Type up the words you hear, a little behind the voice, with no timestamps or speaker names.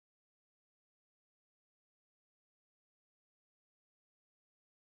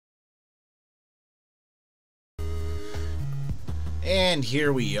And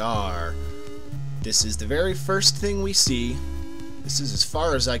here we are. This is the very first thing we see. This is as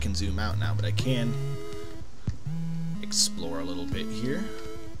far as I can zoom out now, but I can explore a little bit here.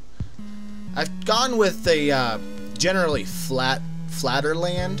 I've gone with a generally flatter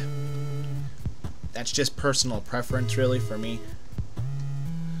land. That's just personal preference really for me.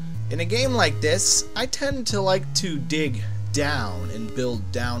 In a game like this, I tend to like to dig down and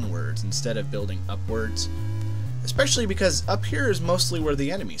build downwards instead of building upwards. Especially because up here is mostly where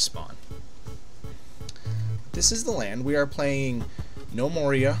the enemies spawn. This is the land. We are playing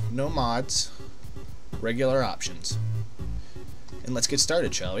Gnomoria, no mods, regular options. And let's get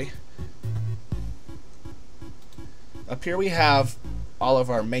started, shall we? Up here we have all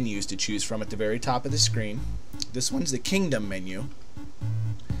of our menus to choose from at the very top of the screen. This one's the Kingdom menu.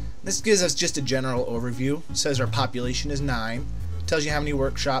 This gives us just a general overview. It says our population is 9. It tells you how many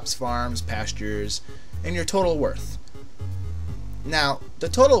workshops, farms, pastures, and your total worth. Now, the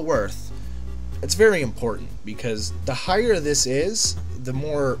total worth, it's very important because the higher this is, the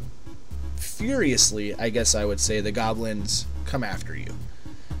more furiously, I guess I would say, the goblins come after you.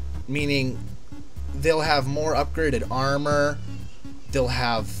 Meaning, they'll have more upgraded armor, they'll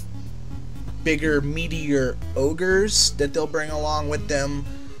have bigger, meatier ogres that they'll bring along with them,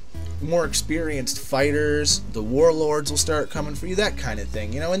 more experienced fighters, the warlords will start coming for you, that kind of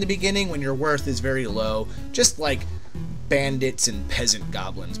thing. You know, in the beginning when your worth is very low, just like bandits and peasant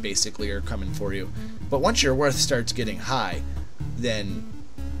goblins basically are coming for you. But once your worth starts getting high, then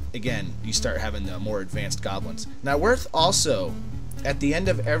again, you start having the more advanced goblins. Now worth also, at the end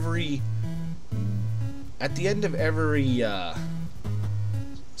of every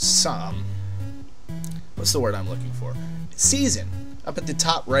what's the word I'm looking for? Season. Up at the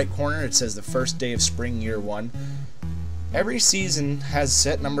top right corner it says the first day of spring year 1. Every season has a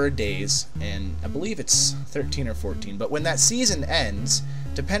set number of days, and I believe it's 13 or 14, but when that season ends,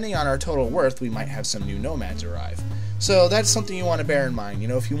 depending on our total worth, we might have some new nomads arrive. So that's something you want to bear in mind. You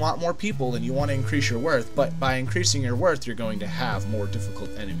know, if you want more people, then you want to increase your worth, but by increasing your worth, you're going to have more difficult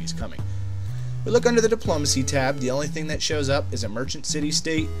enemies coming. We look under the Diplomacy tab. The only thing that shows up is a merchant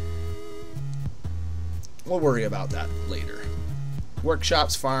city-state. We'll worry about that later.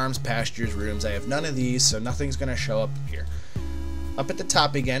 Workshops, farms, pastures, rooms. I have none of these, so nothing's going to show up here. Up at the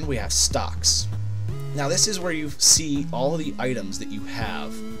top again, we have stocks. Now this is where you see all of the items that you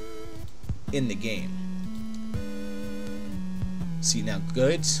have in the game. See now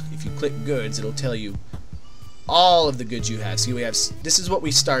goods, if you click goods, it'll tell you all of the goods you have. See, we have, this is what we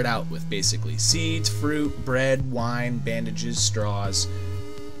start out with basically. Seeds, fruit, bread, wine, bandages, straws.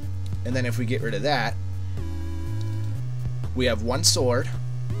 And then if we get rid of that, we have 1 sword,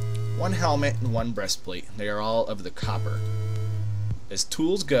 1 helmet, and 1 breastplate. They are all of the copper. As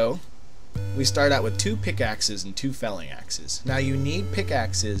tools go, we start out with 2 pickaxes and 2 felling axes. Now you need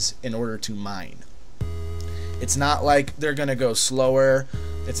pickaxes in order to mine. It's not like they're going to go slower.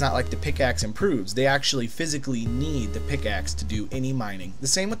 It's not like the pickaxe improves. They actually physically need the pickaxe to do any mining. The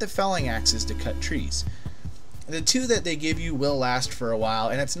same with the felling axes to cut trees. The 2 that they give you will last for a while,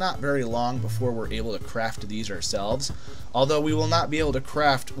 and it's not very long before we're able to craft these ourselves. Although we will not be able to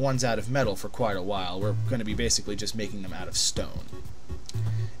craft ones out of metal for quite a while. We're going to be basically just making them out of stone.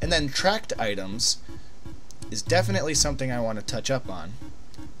 And then tracked items is definitely something I want to touch up on,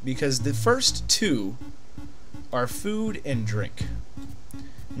 because the first 2 are food and drink.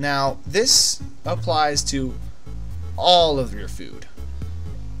 Now this applies to all of your food,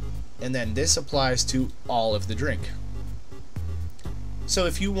 and then this applies to all of the drink. So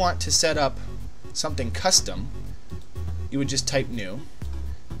if you want to set up something custom, you would just type new,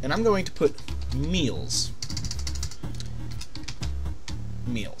 and I'm going to put meals.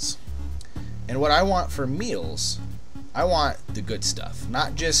 Meals. And what I want for meals, I want the good stuff,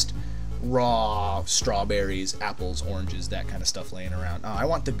 not just raw strawberries, apples, oranges, that kind of stuff laying around. I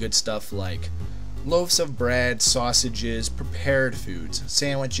want the good stuff like loaves of bread, sausages, prepared foods,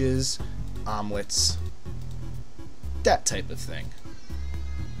 sandwiches, omelets, that type of thing.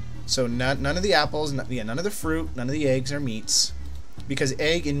 So none of the apples, none of the fruit, none of the eggs or meats, because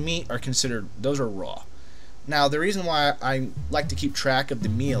egg and meat are considered, those are raw. Now the reason why I like to keep track of the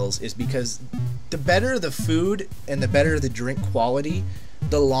meals is because the better the food and the better the drink quality,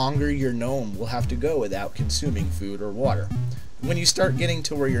 the longer your gnome will have to go without consuming food or water. When you start getting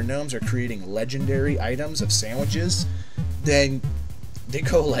to where your gnomes are creating legendary items of sandwiches, then they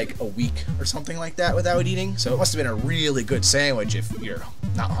go like a week or something like that without eating. So it must have been a really good sandwich if you're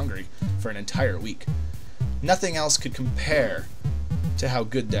not hungry for an entire week. Nothing else could compare to how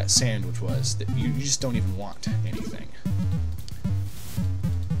good that sandwich was. That you just don't even want anything.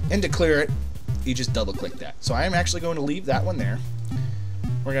 And to clear it, you just double click that. So I am actually going to leave that one there.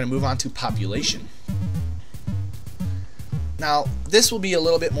 We're going to move on to population. Now, this will be a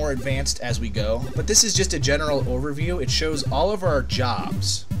little bit more advanced as we go, but this is just a general overview. It shows all of our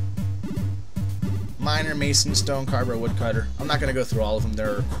jobs. Miner, mason, stone carver, woodcutter. I'm not going to go through all of them.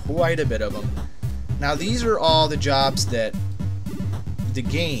 There are quite a bit of them. Now, these are all the jobs that the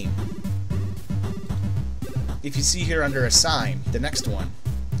game, if you see here under assign, the next one,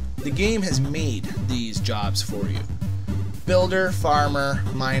 the game has made these jobs for you. Builder, farmer,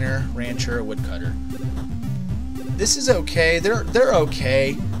 miner, rancher, woodcutter. This is okay. They're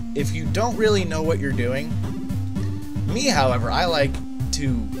okay if you don't really know what you're doing. Me, however, I like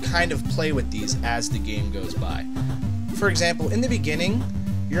to kind of play with these as the game goes by. For example, in the beginning,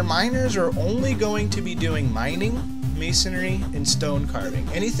 your miners are only going to be doing mining, masonry, and stone carving.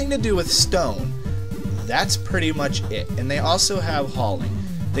 Anything to do with stone, that's pretty much it. And they also have hauling.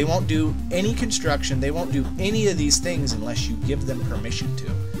 They won't do any construction, they won't do any of these things unless you give them permission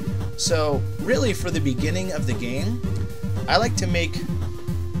to. So really, for the beginning of the game, I like to make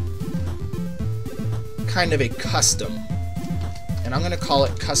kind of a custom, and I'm going to call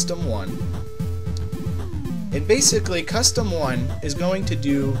it Custom 1. And basically, Custom 1 is going to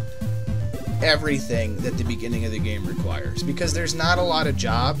do everything that the beginning of the game requires, because there's not a lot of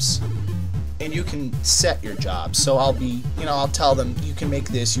jobs, and you can set your jobs. So I'll tell them, you can make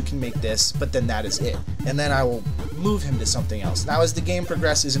this, but then that is it. And then I will move him to something else. Now, as the game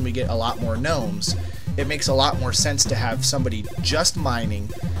progresses and we get a lot more gnomes, it makes a lot more sense to have somebody just mining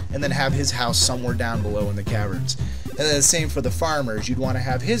and then have his house somewhere down below in the caverns. And then the same for the farmers. You'd want to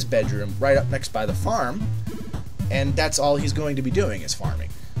have his bedroom right up next by the farm, and that's all he's going to be doing is farming.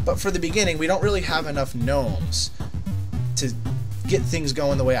 But for the beginning, we don't really have enough gnomes to get things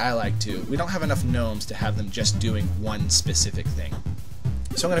going the way I like to. We don't have enough gnomes to have them just doing one specific thing.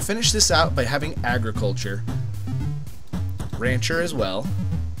 So I'm going to finish this out by having agriculture, rancher as well,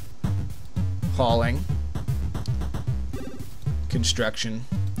 hauling, construction,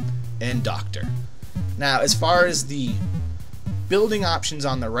 and doctor. Now, as far as the building options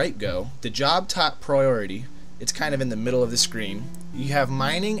on the right go, the job top priority, it's kind of in the middle of the screen. You have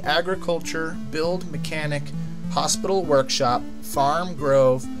mining, agriculture, build, mechanic, hospital, workshop, farm,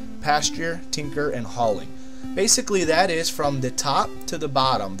 grove, pasture, tinker, and hauling. Basically, that is from the top to the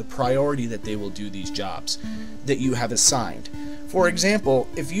bottom, the priority that they will do these jobs that you have assigned. For example,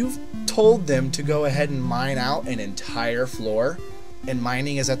 if you've told them to go ahead and mine out an entire floor, and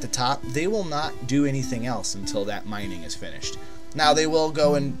mining is at the top, they will not do anything else until that mining is finished. Now, they will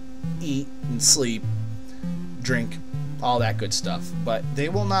go and eat and sleep, drink, all that good stuff, but they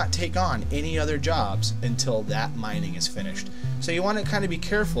will not take on any other jobs until that mining is finished. So you want to kind of be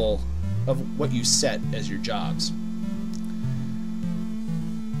careful of what you set as your jobs.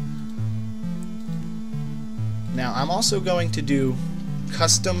 Now, I'm also going to do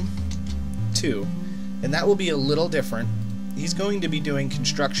Custom 2, and that will be a little different. He's going to be doing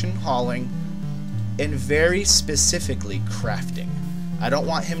construction, hauling, and very specifically crafting. I don't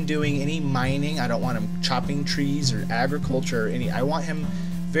want him doing any mining. I don't want him chopping trees or agriculture or any. I want him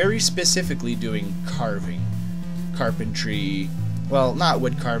very specifically doing carving, carpentry. Well, not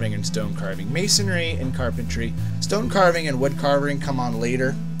wood carving and stone carving. Masonry and carpentry. Stone carving and wood carving come on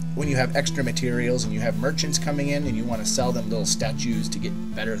later when you have extra materials and you have merchants coming in and you want to sell them little statues to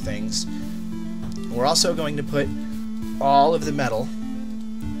get better things. We're also going to put all of the metal,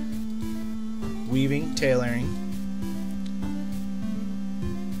 weaving, tailoring,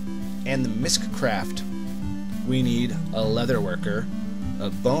 and the misc craft. We need a leather worker,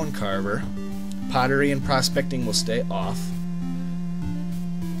 a bone carver, pottery and prospecting will stay off,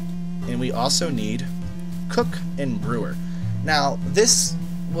 and we also need cook and brewer. Now, this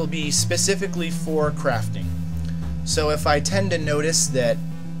will be specifically for crafting. So if I tend to notice that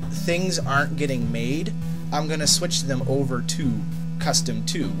things aren't getting made, I'm going to switch them over to Custom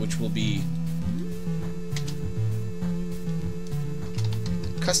 2, which will be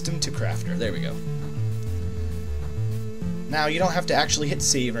Custom to Crafter. There we go. Now, you don't have to actually hit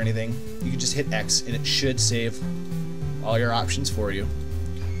save or anything. You can just hit X and it should save all your options for you.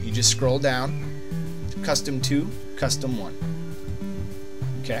 You just scroll down to Custom 2, Custom 1.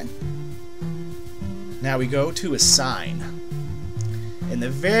 Okay. Now we go to Assign. And the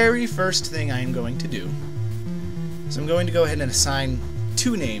very first thing I am going to do is I'm going to go ahead and assign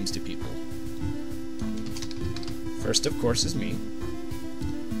 2 names to people. First, of course, is me,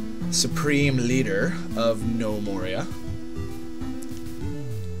 Supreme Leader of Gnomoria.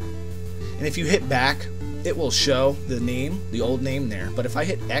 And if you hit back, it will show the name, the old name there. But if I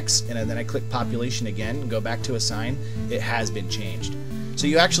hit X and then I click population again and go back to assign, it has been changed. So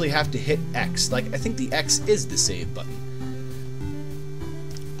you actually have to hit X. Like, I think the X is the save button.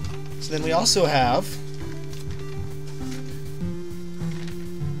 So then we also have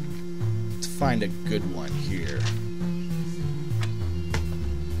to find a good one here.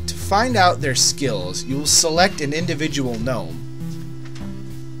 To find out their skills, you will select an individual gnome.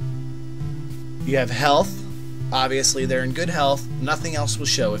 You have health. Obviously, they're in good health. Nothing else will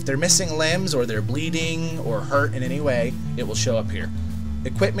show. If they're missing limbs or they're bleeding or hurt in any way, it will show up here.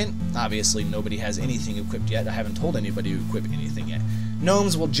 Equipment, obviously nobody has anything equipped yet. I haven't told anybody to equip anything yet.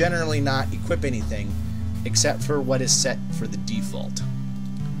 Gnomes will generally not equip anything except for what is set for the default.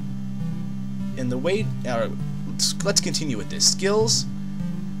 And the way, let's continue with this. Skills.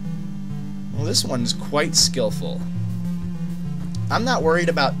 Well, this one's quite skillful. I'm not worried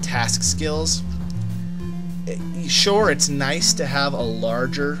about task skills. Sure, it's nice to have a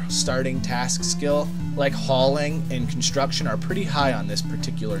larger starting task skill, like hauling and construction are pretty high on this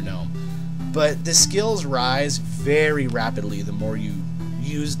particular gnome. But the skills rise very rapidly the more you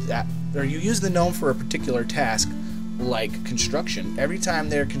use that, or you use the gnome for a particular task, like construction. Every time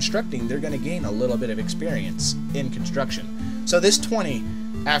they're constructing, they're going to gain a little bit of experience in construction. So this 20,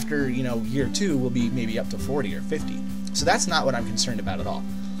 after, you know, year 2, will be maybe up to 40 or 50. So that's not what I'm concerned about at all.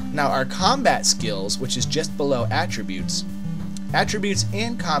 Now our combat skills, which is just below attributes, attributes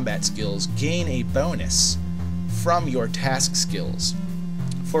and combat skills gain a bonus from your task skills.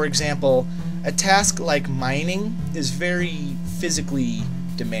 For example, a task like mining is very physically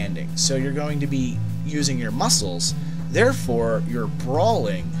demanding, so you're going to be using your muscles. Therefore, your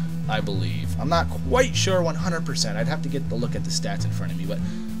brawling, I believe, I'm not quite sure 100%, I'd have to get the look at the stats in front of me, but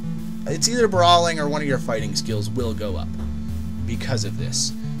it's either brawling or one of your fighting skills will go up because of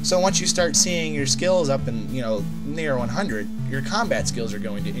this. So once you start seeing your skills up in, you know, near 100, your combat skills are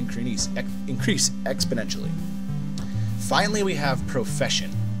going to increase exponentially. Finally, we have profession.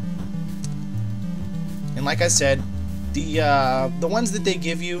 And like I said, the ones that they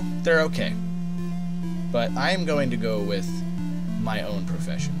give you, they're okay. But I am going to go with my own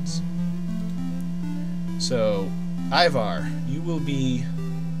professions. So, Ivar, you will be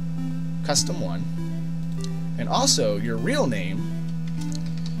custom 1. And also, your real name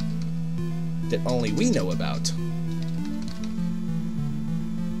that only we know about.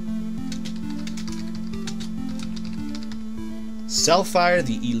 Selfire,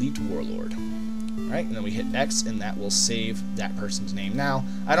 the Elite Warlord. Alright, and then we hit X, and that will save that person's name. Now,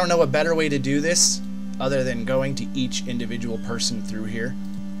 I don't know a better way to do this other than going to each individual person through here.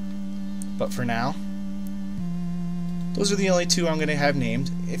 But for now, those are the only 2 I'm going to have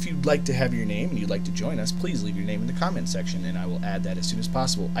named. If you'd like to have your name and you'd like to join us, please leave your name in the comment section and I will add that as soon as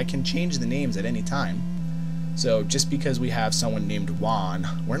possible. I can change the names at any time. So just because we have someone named Juan,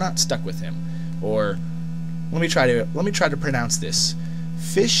 we're not stuck with him. Or let me try to pronounce this.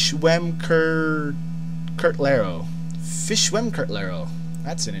 Fishwemkurtlero. Fishwemkurtlero.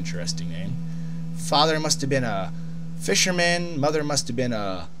 That's an interesting name. Father must have been a fisherman, mother must have been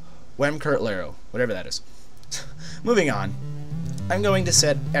a Wemkurtlero, whatever that is. Moving on, I'm going to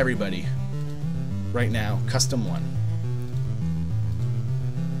set everybody right now custom 1,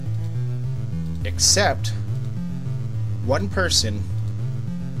 except one person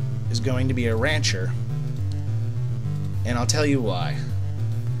is going to be a rancher, and I'll tell you why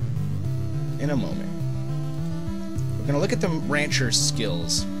in a moment. We're going to look at the rancher's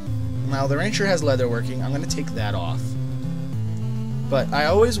skills. Now the rancher has leatherworking. I'm going to take that off, but I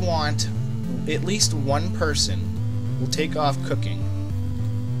always want at least one person. We'll take off cooking.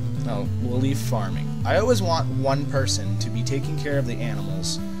 No, we'll leave farming. I always want one person to be taking care of the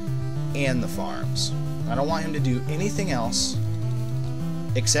animals and the farms. I don't want him to do anything else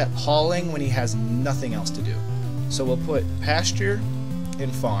except hauling when he has nothing else to do. So we'll put pasture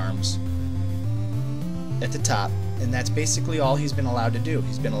and farms at the top, and that's basically all he's been allowed to do.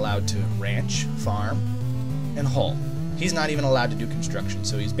 He's been allowed to ranch, farm, and haul. He's not even allowed to do construction,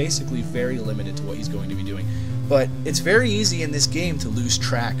 so he's basically very limited to what he's going to be doing. But it's very easy in this game to lose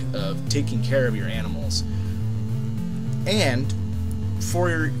track of taking care of your animals. And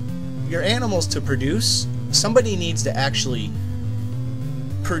for your animals to produce, somebody needs to actually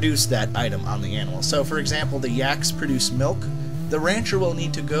produce that item on the animal. So for example, the yaks produce milk. The rancher will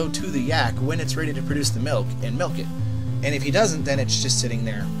need to go to the yak when it's ready to produce the milk and milk it. And if he doesn't, then it's just sitting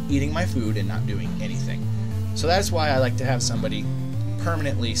there eating my food and not doing anything. So that's why I like to have somebody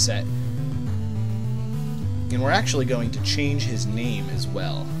permanently set. And we're actually going to change his name as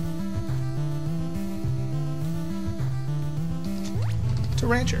well to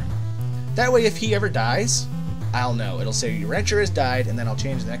Rancher. That way if he ever dies, I'll know. It'll say your Rancher has died, and then I'll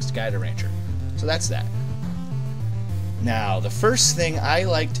change the next guy to Rancher. So that's that. Now, the first thing I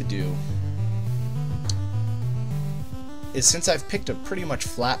like to do is, since I've picked a pretty much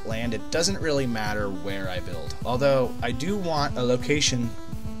flat land, it doesn't really matter where I build. Although, I do want a location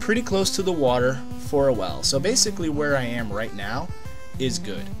pretty close to the water for a well. So basically where I am right now is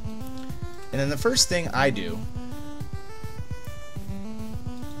good. And then the first thing I do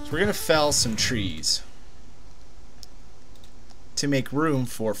is we're going to fell some trees to make room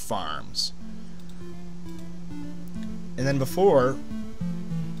for farms. And then before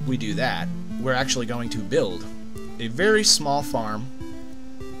we do that, we're actually going to build a very small farm,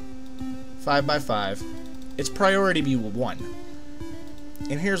 5x5. Its priority be 1.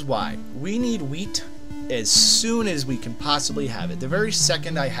 And here's why. We need wheat as soon as we can possibly have it. The very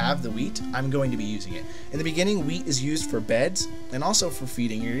second I have the wheat, I'm going to be using it. In the beginning, wheat is used for beds and also for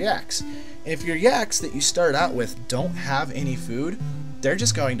feeding your yaks. And if your yaks that you start out with don't have any food, they're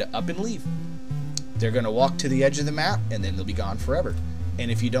just going to up and leave. They're going to walk to the edge of the map and then they'll be gone forever. And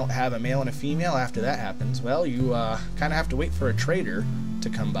if you don't have a male and a female after that happens, well, you kind of have to wait for a trader to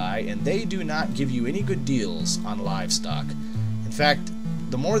come by, and they do not give you any good deals on livestock. In fact,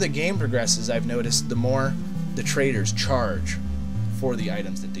 the more the game progresses, I've noticed the more the traders charge for the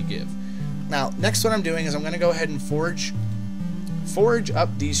items that they give. Now, next what I'm doing is I'm going to go ahead and forage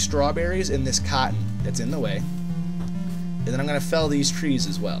up these strawberries and this cotton that's in the way, and then I'm going to fell these trees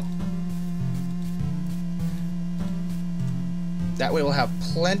as well. That way we'll have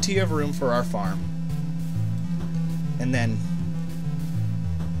plenty of room for our farm. And then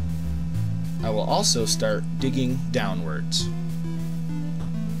I will also start digging downwards.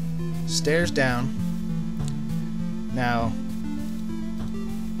 Stairs down. Now,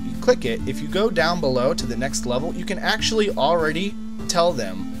 you click it. If you go down below to the next level, you can actually already tell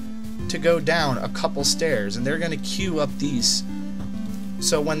them to go down a couple stairs, and they're going to queue up these.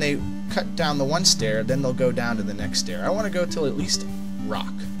 So when they cut down the one stair, then they'll go down to the next stair. I want to go till at least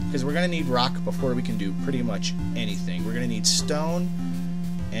rock, because we're going to need rock before we can do pretty much anything. We're going to need stone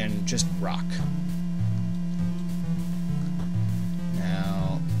and just rock.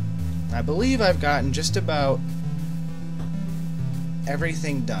 Now, I believe I've gotten just about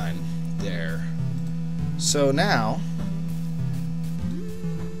everything done there. So now,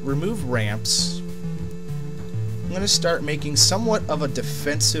 remove ramps. I'm going to start making somewhat of a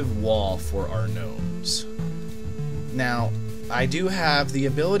defensive wall for our gnomes. Now, I do have the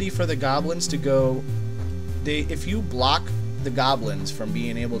ability for the goblins to go... if you block the goblins from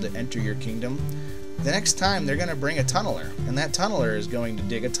being able to enter your kingdom, the next time they're going to bring a tunneler, and that tunneler is going to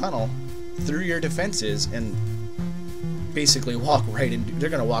dig a tunnel through your defenses and basically walk right into... they're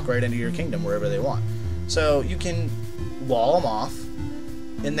going to walk right into your kingdom wherever they want. So you can wall them off,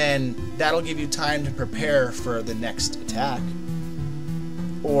 and then that'll give you time to prepare for the next attack.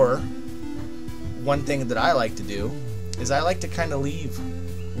 Or, one thing that I like to do is I like to kind of leave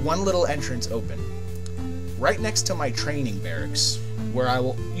one little entrance open right next to my training barracks, where I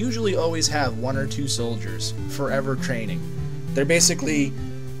will usually always have 1 or 2 soldiers forever training. They're basically...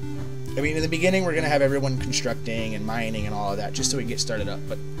 I mean, in the beginning we're going to have everyone constructing and mining and all of that just so we can get started up,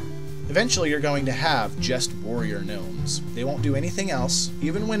 but eventually you're going to have just warrior gnomes. They won't do anything else,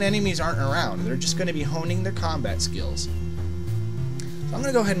 even when enemies aren't around. They're just going to be honing their combat skills. So I'm going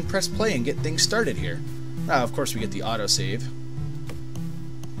to go ahead and press play and get things started here. Now, of course, we get the autosave.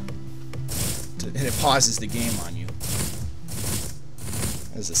 And it pauses the game on you.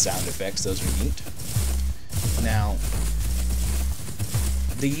 There's the sound effects. Those are neat. Now,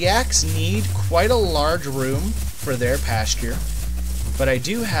 the yaks need quite a large room for their pasture, but I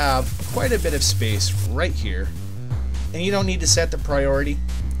do have quite a bit of space right here. And you don't need to set the priority.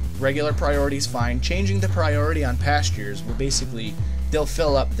 Regular priority is fine. Changing the priority on pastures will basically... they'll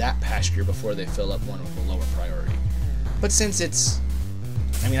fill up that pasture before they fill up one with a lower priority. But since it's...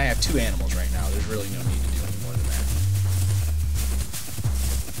 I mean, I have 2 animals right now. There's really no need to do any more than that.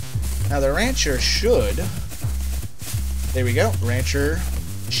 Now, the rancher should... there we go. Rancher,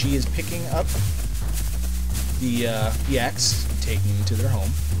 she is picking up the yaks and taking them to their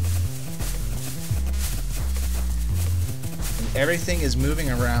home. And everything is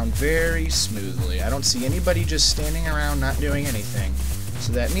moving around very smoothly. I don't see anybody just standing around not doing anything.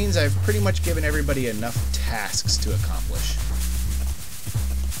 So that means I've pretty much given everybody enough tasks to accomplish.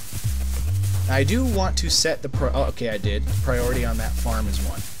 I do want to set the oh, okay, I did. Priority on that farm is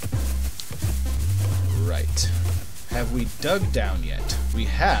 1. Right. Have we dug down yet? We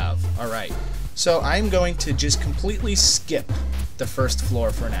have. Alright. So I'm going to just completely skip the first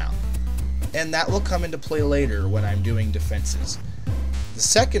floor for now. And that will come into play later when I'm doing defenses. The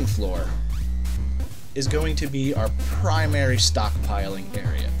second floor is going to be our primary stockpiling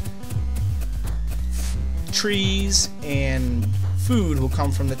area. trees and food will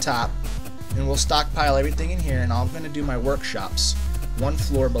come from the top, and we'll stockpile everything in here, and I'm going to do my workshops one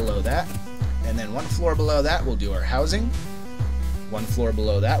floor below that, and then one floor below that we'll do our housing, one floor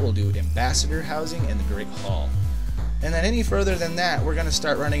below that we'll do ambassador housing and the Great Hall. And then any further than that, we're going to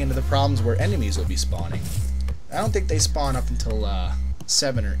start running into the problems where enemies will be spawning. I don't think they spawn up until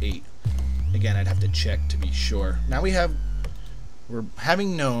 7 or 8. Again, I'd have to check to be sure. Now we're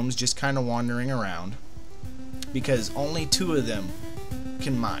having gnomes just kind of wandering around because only 2 of them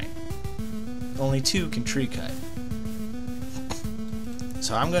can mine. Only 2 can tree cut.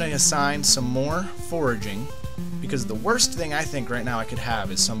 So I'm going to assign some more foraging, because the worst thing I think right now I could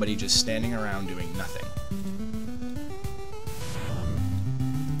have is somebody just standing around doing nothing.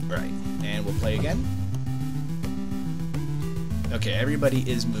 Right, and we'll play again. Okay, everybody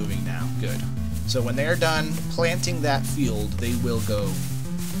is moving now. Good. So when they're done planting that field, they will go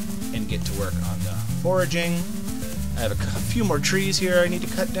and get to work on the foraging. I have a few more trees here I need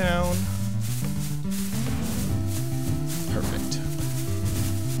to cut down. Perfect.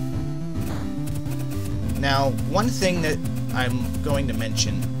 Now, one thing that I'm going to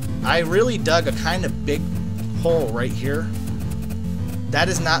mention, I really dug a kind of big hole right here. That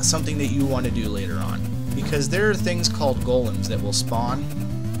is not something that you want to do later on, because there are things called golems that will spawn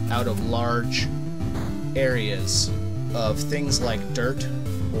out of large areas of things like dirt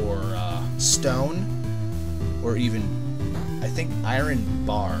or stone, or even I think iron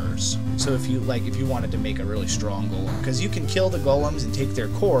bars. So if you wanted to make a really strong golem, because you can kill the golems and take their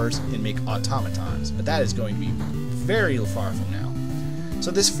cores and make automatons, but that is going to be very far from now.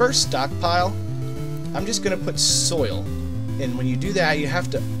 So this first stockpile, I'm just going to put soil, and when you do that you have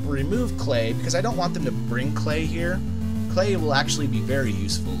to remove clay, because I don't want them to bring clay here. Clay will actually be very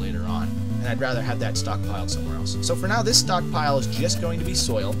useful later on, and I'd rather have that stockpiled somewhere else. So for now, this stockpile is just going to be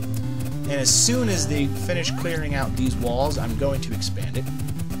soil. And as soon as they finish clearing out these walls, I'm going to expand it.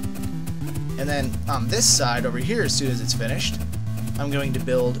 And then on this side over here, as soon as it's finished, I'm going to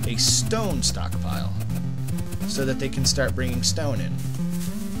build a stone stockpile so that they can start bringing stone in.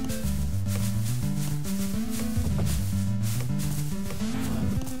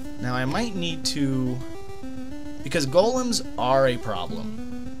 Now I might need to, because golems are a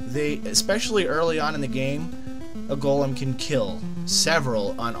problem. They, especially early on in the game, a golem can kill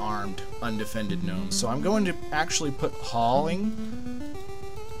several unarmed, undefended gnomes. So I'm going to actually put hauling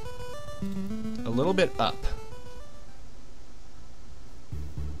a little bit up.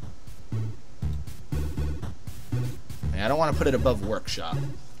 I don't want to put it above workshop.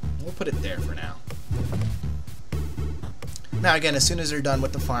 We'll put it there for now. Now again, as soon as they're done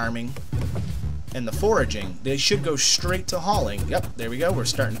with the farming and the foraging, they should go straight to hauling. Yep, there we go. We're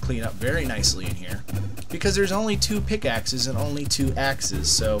starting to clean up very nicely in here. Because there's only 2 pickaxes and only 2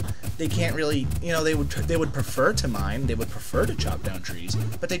 axes, so they can't really, you know, they would prefer to mine, they would prefer to chop down trees,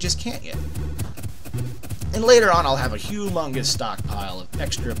 but they just can't yet. And later on I'll have a humongous stockpile of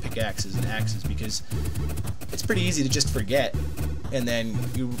extra pickaxes and axes, because it's pretty easy to just forget, and then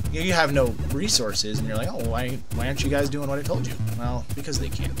you have no resources, and you're like, oh, why aren't you guys doing what I told you? Well, because they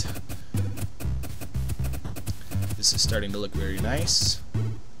can't. This is starting to look very nice.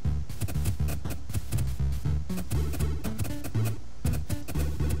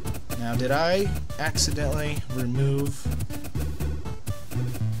 Now, did I accidentally remove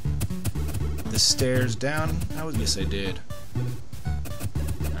the stairs down? Yes, I did.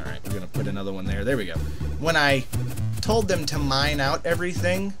 Alright, we're going to put another one there. There we go. When I told them to mine out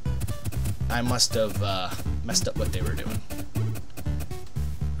everything, I must have messed up what they were doing.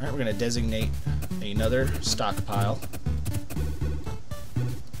 Alright, we're going to designate another stockpile.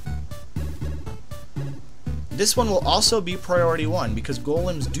 This one will also be priority 1, because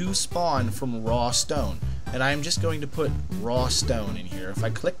golems do spawn from raw stone, and I'm just going to put raw stone in here. If I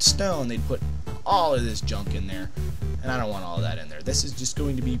clicked stone, they'd put all of this junk in there, and I don't want all of that in there. This is just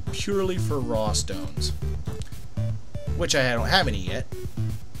going to be purely for raw stones, which I don't have any yet,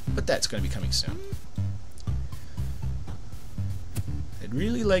 but that's going to be coming soon. I'd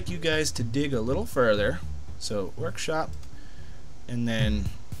really like you guys to dig a little further. So workshop, and then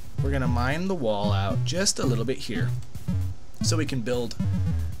we're going to mine the wall out just a little bit here so we can build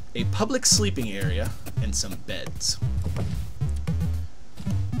a public sleeping area and some beds.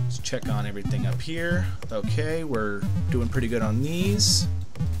 Let's check on everything up here. Okay, we're doing pretty good on these.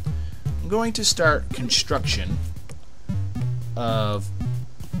 I'm going to start construction of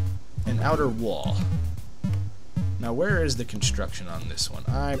an outer wall. Now, where is the construction on this one?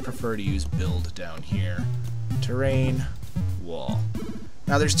 I prefer to use build down here. Terrain, wall.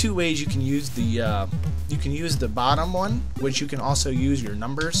 Now there's two ways you can use the bottom one, which you can also use your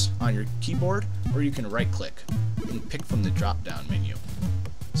numbers on your keyboard, or you can right click and pick from the drop down menu.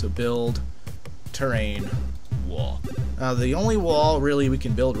 So build, terrain, wall. Now the only wall really we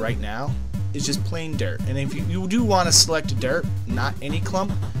can build right now is just plain dirt. And if you do want to select dirt, not any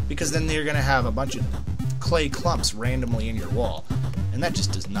clump, because then you're going to have a bunch of clay clumps randomly in your wall, and that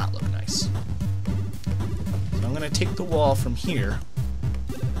just does not look nice. So I'm going to take the wall from here.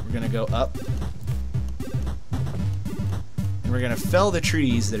 We're going to go up, and we're going to fell the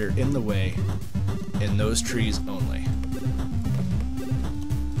trees that are in the way, and those trees only.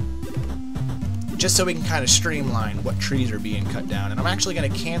 Just so we can kind of streamline what trees are being cut down. And I'm actually going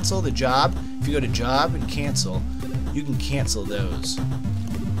to cancel the job. If you go to job and cancel, you can cancel those.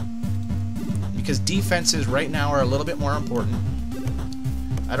 Because defenses right now are a little bit more important.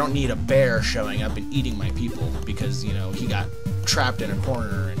 I don't need a bear showing up and eating my people because, you know, he got trapped in a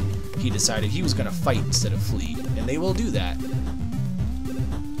corner and he decided he was going to fight instead of flee. And they will do that.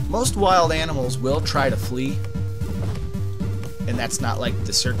 Most wild animals will try to flee. And that's not like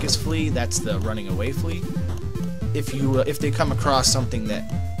the circus flea, that's the running away flea. If they come across something that,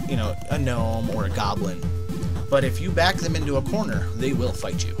 you know, a gnome or a goblin. But if you back them into a corner, they will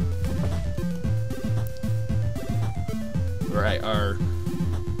fight you. Alright,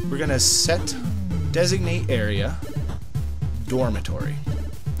 we're gonna designate area, dormitory.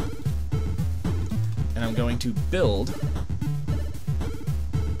 And I'm going to build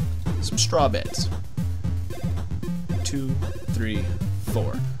some straw beds. 2, 3,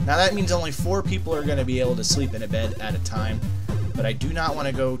 4. Now that means only 4 people are going to be able to sleep in a bed at a time, but I do not want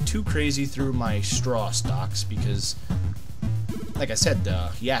to go too crazy through my straw stocks because, like I said,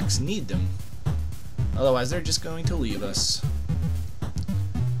 the yaks need them. Otherwise, they're just going to leave us.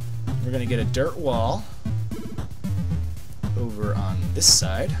 We're going to get a dirt wall over on this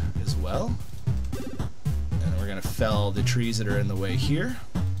side as well. And we're going to fell the trees that are in the way here.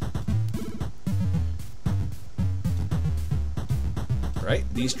 Right,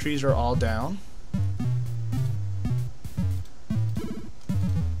 these trees are all down.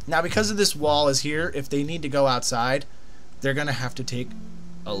 Now because of this wall is here, if they need to go outside, they're gonna have to take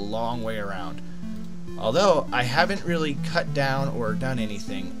a long way around. Although I haven't really cut down or done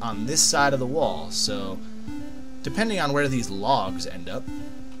anything on this side of the wall, so depending on where these logs end up,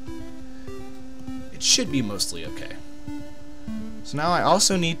 it should be mostly okay. So now I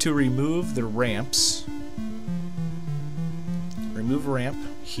also need to remove the ramps. Remove ramp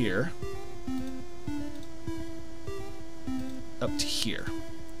here up to here.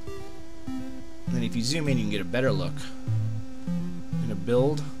 And then if you zoom in, you can get a better look. I'm going to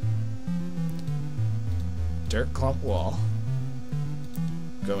build dirt clump wall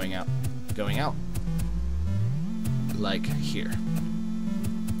going out, like here.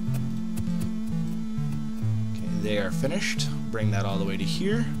 Okay, they are finished. Bring that all the way to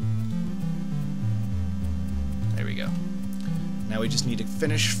here. There we go. Now we just need to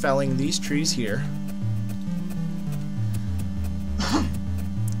finish felling these trees here.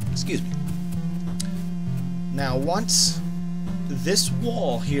 Excuse me. Now once this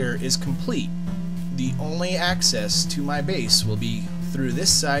wall here is complete, the only access to my base will be through this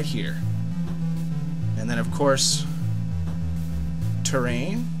side here. And then of course,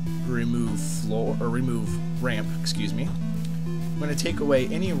 terrain, remove floor, or remove ramp, excuse me. I'm going to take away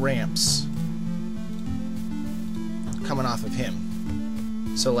any ramps coming off of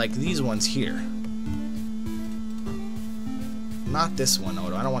him. So like these ones here. Not this one,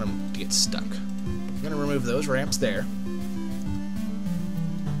 I don't want him to get stuck. I'm going to remove those ramps there.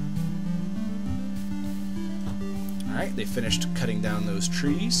 Alright, they finished cutting down those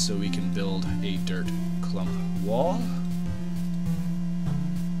trees, so we can build a dirt clump wall.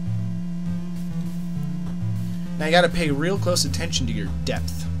 Now you gotta pay real close attention to your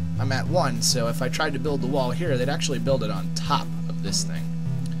depth. I'm at 1, so if I tried to build the wall here, they'd actually build it on top of this thing.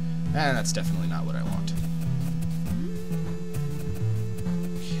 And that's definitely not what I want.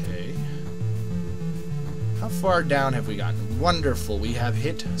 Okay. How far down have we gotten? Wonderful, we have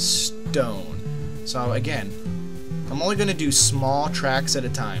hit stone. So again, I'm only going to do small tracks at a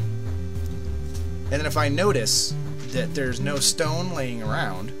time. And then if I notice that there's no stone laying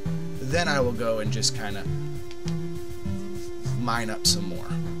around, then I will go and just kind of mine up some more.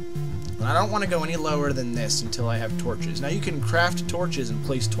 And I don't want to go any lower than this until I have torches. Now you can craft torches and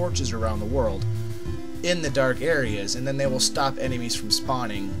place torches around the world in the dark areas, and then they will stop enemies from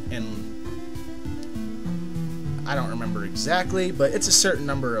spawning. And I don't remember exactly, but it's a certain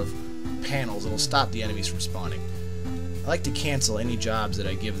number of panels that will stop the enemies from spawning. I like to cancel any jobs that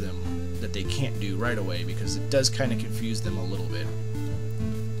I give them that they can't do right away, because it does kind of confuse them a little bit.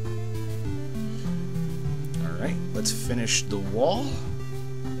 Alright, let's finish the wall.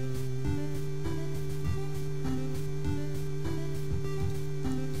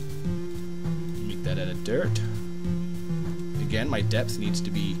 Make that out of dirt. Again, my depth needs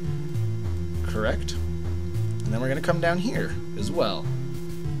to be correct. And then we're going to come down here as well.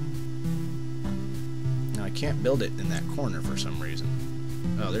 Now I can't build it in that corner for some reason.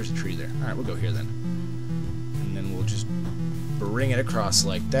 Oh, there's a tree there. Alright, we'll go here then. And then we'll just bring it across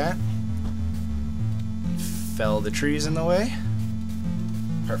like that. And fell the trees in the way.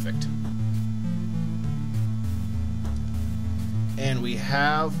 Perfect. And we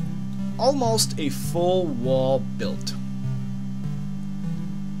have almost a full wall built.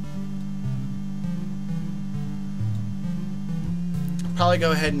 Probably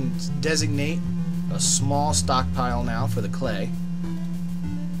go ahead and designate a small stockpile now for the clay.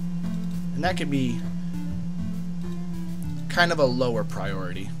 And that could be kind of a lower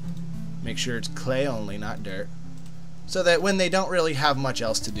priority. Make sure it's clay only, not dirt. So that when they don't really have much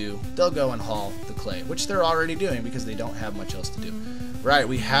else to do, they'll go and haul the clay, which they're already doing because they don't have much else to do. Right,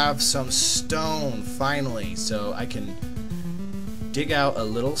 we have some stone finally, so I can dig out a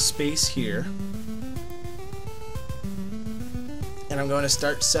little space here. And I'm going to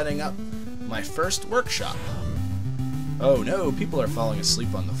start setting up my first workshop. Oh no, people are falling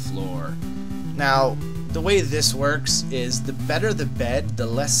asleep on the floor. Now, the way this works is the better the bed, the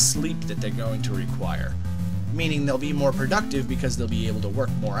less sleep that they're going to require. Meaning they'll be more productive because they'll be able to work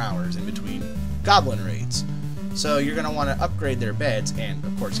more hours in between goblin raids. So you're going to want to upgrade their beds and,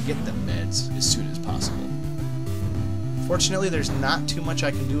 of course, get them beds as soon as possible. Fortunately, there's not too much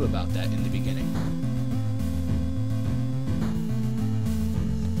I can do about that in the beginning.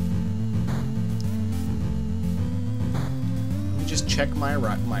 Let me just check my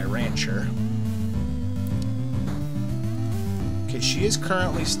rancher. Okay, she is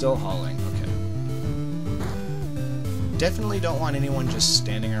currently still hauling. Okay. Definitely don't want anyone just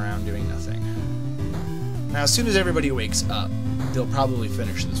standing around doing nothing. Now, as soon as everybody wakes up, they'll probably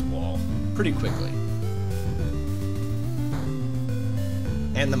finish this wall pretty quickly.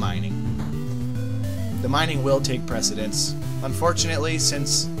 And the mining. The mining will take precedence. Unfortunately,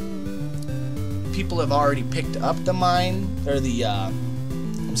 since people have already picked up the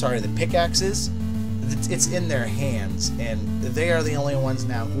the pickaxes, it's in their hands, and they are the only ones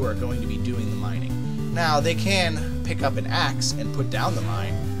now who are going to be doing the mining. Now, they can pick up an axe and put down the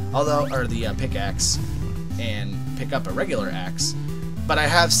mine, or the pickaxe, and pick up a regular axe, but I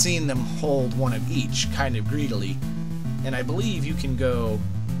have seen them hold one of each kind of greedily, and I believe you can go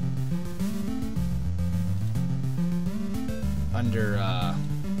under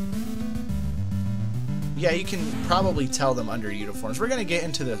yeah, you can probably tell them under uniforms. We're going to get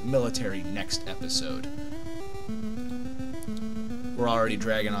into the military next episode. We're already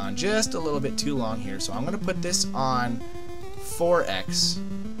dragging on just a little bit too long here, so I'm going to put this on 4x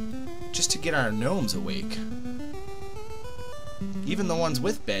just to get our gnomes awake. Even the ones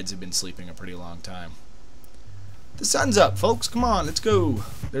with beds have been sleeping a pretty long time. The sun's up, folks. Come on, let's go.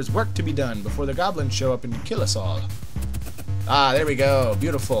 There's work to be done before the goblins show up and kill us all. Ah, there we go.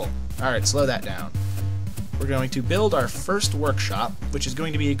 Beautiful. Alright, slow that down. We're going to build our first workshop, which is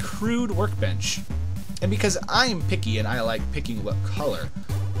going to be a crude workbench. And because I'm picky and I like picking what color,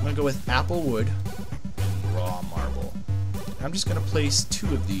 I'm going to go with apple wood and raw marble. I'm just going to place 2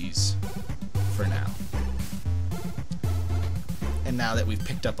 of these for now. And now that we've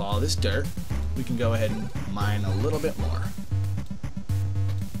picked up all this dirt, we can go ahead and mine a little bit more.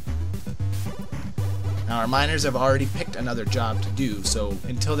 Now our miners have already picked another job to do, so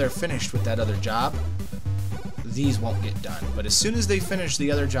until they're finished with that other job, these won't get done. But as soon as they finish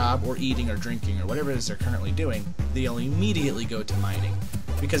the other job, or eating or drinking or whatever it is they're currently doing, they'll immediately go to mining,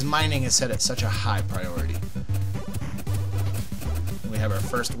 because mining is set at such a high priority. We have our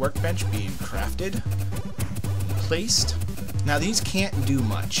first workbench being crafted and placed. Now these can't do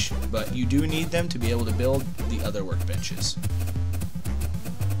much, but you do need them to be able to build the other workbenches.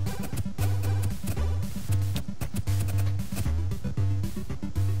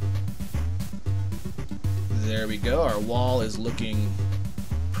 There we go, our wall is looking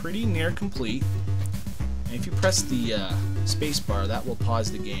pretty near complete. And if you press the space bar, that will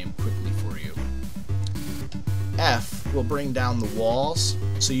pause the game quickly for you. F will bring down the walls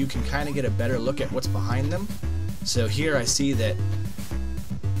so you can kind of get a better look at what's behind them. So here I see that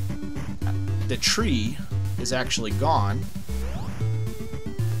the tree is actually gone,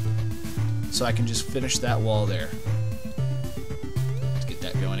 so I can just finish that wall there. Let's get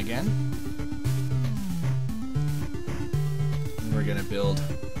that going again. And we're going to build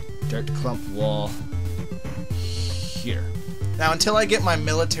dirt clump wall here. Now, until I get my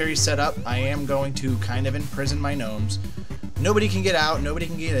military set up, I am going to kind of imprison my gnomes. Nobody can get out, nobody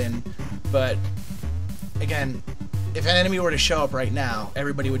can get in, but again, if an enemy were to show up right now,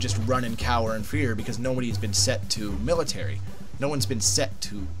 everybody would just run and cower in fear because nobody's been set to military. No one's been set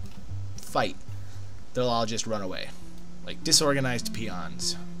to fight. They'll all just run away. Like disorganized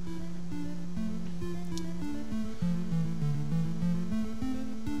peons.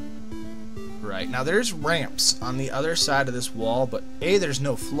 Right, now there's ramps on the other side of this wall, but A, there's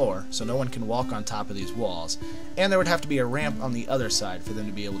no floor, so no one can walk on top of these walls. And there would have to be a ramp on the other side for them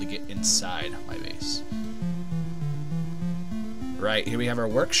to be able to get inside my base. Right, here we have our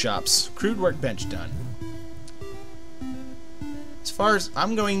workshops. Crude workbench done. As far as,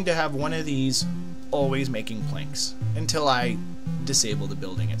 I'm going to have one of these always making planks until I disable the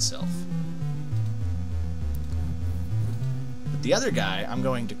building itself. But the other guy, I'm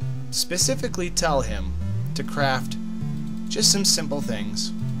going to specifically tell him to craft just some simple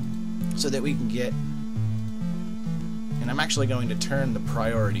things so that we can get, and I'm actually going to turn the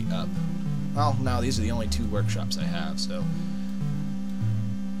priority up. Well, no, these are the only 2 workshops I have, so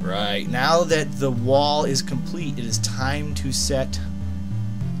right, now that the wall is complete, it is time to set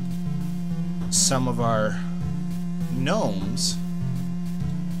some of our gnomes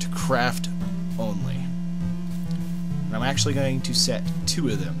to craft only. And I'm actually going to set 2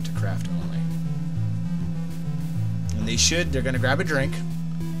 of them to craft only. And they're going to grab a drink.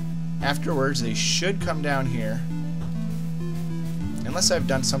 Afterwards, they should come down here. Unless I've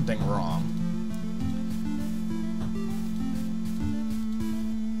done something wrong.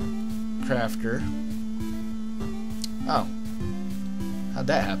 Crafter. Oh. How'd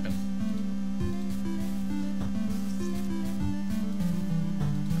that happen?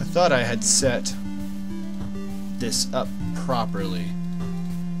 I thought I had set this up properly.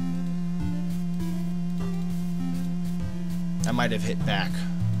 I might have hit back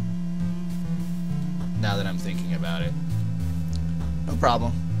now that I'm thinking about it. No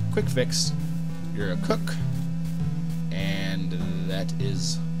problem. Quick fix. You're a cook, and that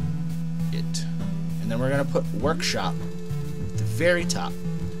is it. And then we're gonna put workshop at the very top.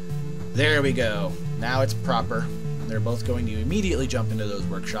 There we go. Now it's proper. They're both going to immediately jump into those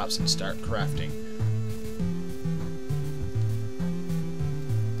workshops and start crafting.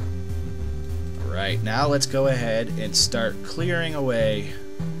 Right, now let's go ahead and start clearing away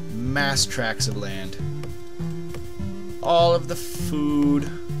mass tracts of land. All of the food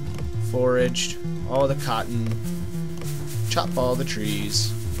foraged, all the cotton, chop all the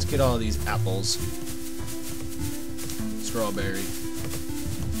trees. Let's get all these apples. Strawberry.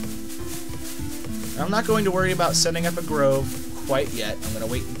 I'm not going to worry about setting up a grove quite yet. I'm going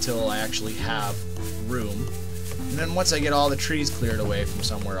to wait until I actually have room. And then once I get all the trees cleared away from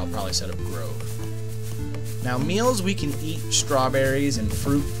somewhere, I'll probably set up a grove. Now, meals, we can eat strawberries and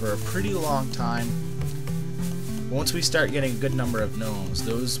fruit for a pretty long time. Once we start getting a good number of gnomes,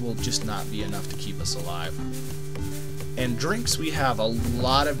 those will just not be enough to keep us alive. And drinks, we have a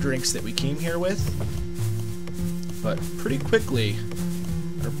lot of drinks that we came here with, but pretty quickly,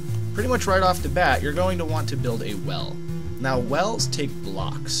 or pretty much right off the bat, you're going to want to build a well. Now, wells take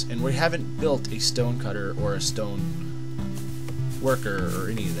blocks, and we haven't built a stone cutter or a stone worker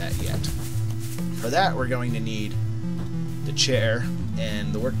or any of that yet. For that, we're going to need the chair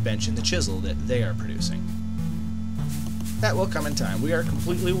and the workbench and the chisel that they are producing. That will come in time. We are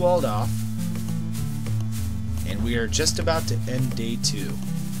completely walled off, and we are just about to end day 2.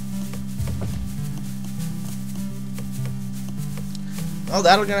 Well,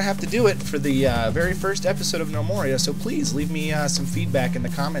 that'll gonna have to do it for the very first episode of Gnomoria, so please leave me some feedback in the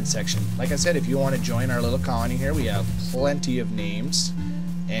comment section. Like I said, if you want to join our little colony here, we have plenty of names,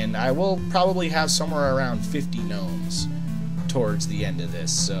 and I will probably have somewhere around 50 gnomes towards the end of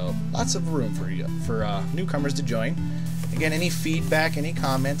this, so lots of room for newcomers to join. Again, any feedback, any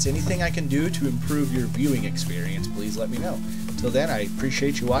comments, anything I can do to improve your viewing experience, please let me know. Till then, I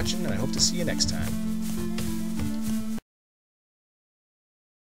appreciate you watching, and I hope to see you next time.